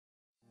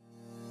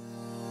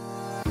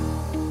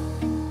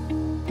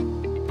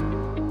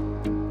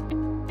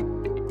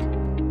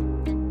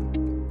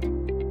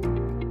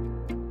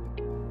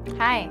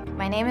Hi,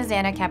 my name is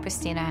Anna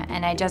Capustina,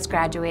 and I just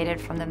graduated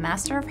from the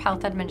Master of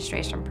Health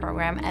Administration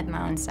program at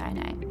Mount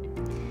Sinai.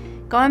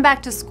 Going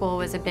back to school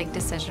was a big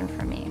decision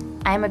for me.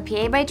 I am a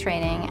PA by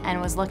training and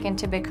was looking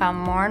to become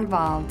more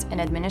involved in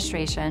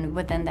administration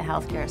within the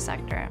healthcare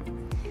sector.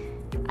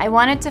 I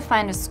wanted to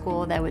find a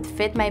school that would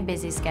fit my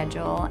busy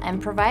schedule and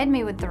provide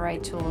me with the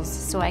right tools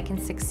so I can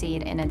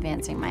succeed in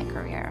advancing my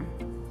career.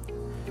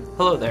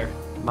 Hello there,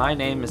 my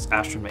name is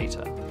Ashton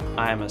Mehta.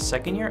 I am a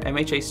second-year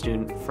MHA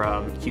student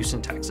from Houston,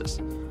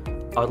 Texas.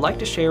 I would like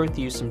to share with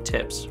you some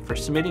tips for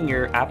submitting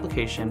your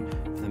application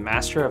for the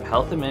Master of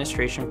Health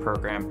Administration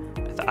program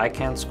at the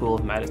Icahn School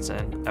of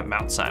Medicine at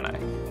Mount Sinai.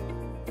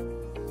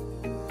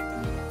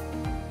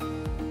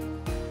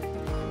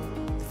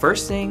 The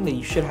first thing that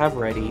you should have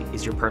ready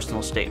is your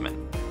personal statement.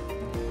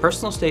 The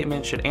personal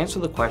statement should answer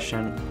the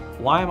question,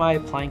 why am I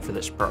applying for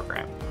this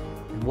program?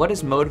 And what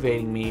is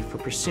motivating me for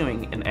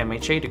pursuing an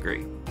MHA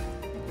degree?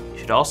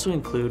 Should also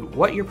include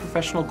what your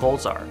professional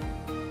goals are.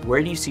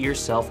 Where do you see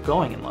yourself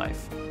going in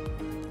life?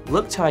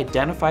 Look to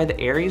identify the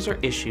areas or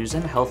issues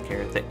in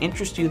healthcare that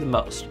interest you the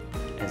most,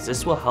 as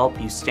this will help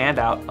you stand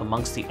out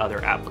amongst the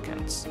other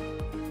applicants.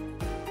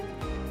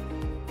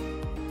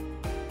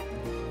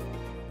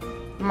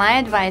 My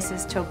advice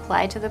is to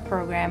apply to the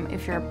program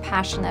if you're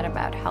passionate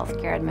about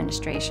healthcare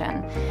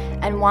administration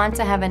and want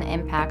to have an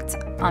impact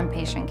on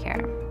patient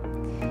care.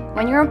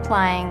 When you're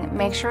applying,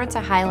 make sure to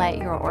highlight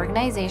your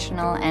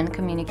organizational and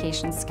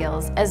communication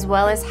skills, as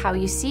well as how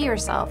you see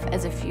yourself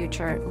as a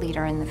future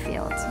leader in the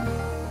field.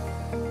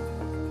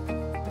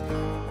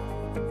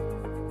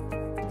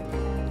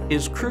 It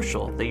is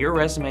crucial that your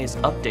resume is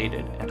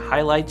updated and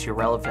highlights your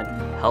relevant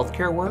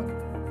healthcare work,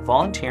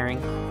 volunteering,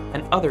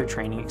 and other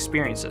training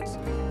experiences.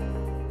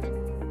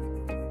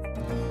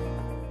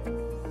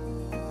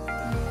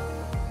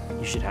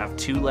 You should have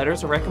 2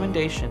 letters of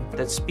recommendation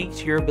that speak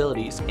to your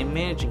abilities in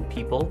managing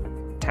people,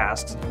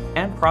 tasks,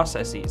 and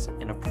processes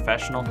in a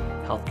professional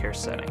healthcare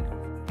setting.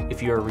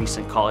 If you're a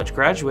recent college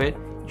graduate,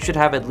 you should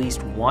have at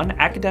least 1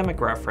 academic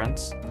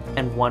reference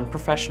and 1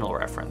 professional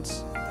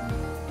reference.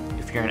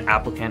 If you're an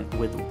applicant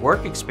with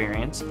work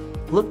experience,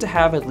 look to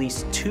have at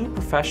least 2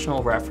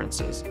 professional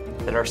references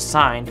that are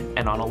signed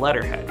and on a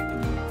letterhead.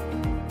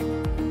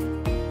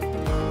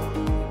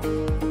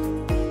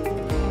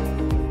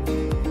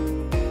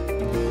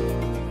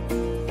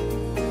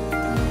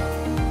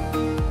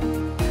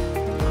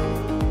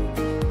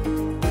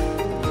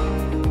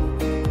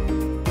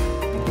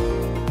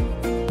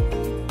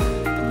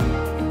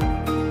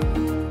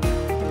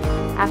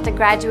 After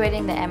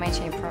graduating the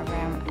MHA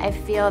program, I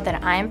feel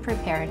that I am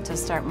prepared to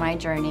start my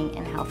journey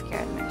in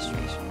healthcare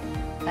administration.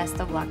 Best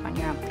of luck on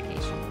your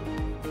application.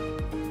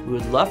 We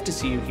would love to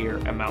see you here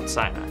at Mount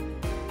Sinai.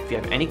 If you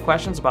have any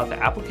questions about the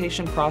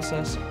application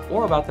process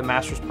or about the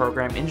master's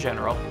program in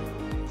general,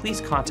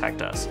 please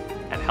contact us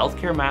at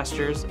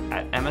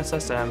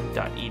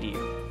healthcaremasters@mssm.edu.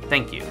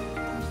 Thank you.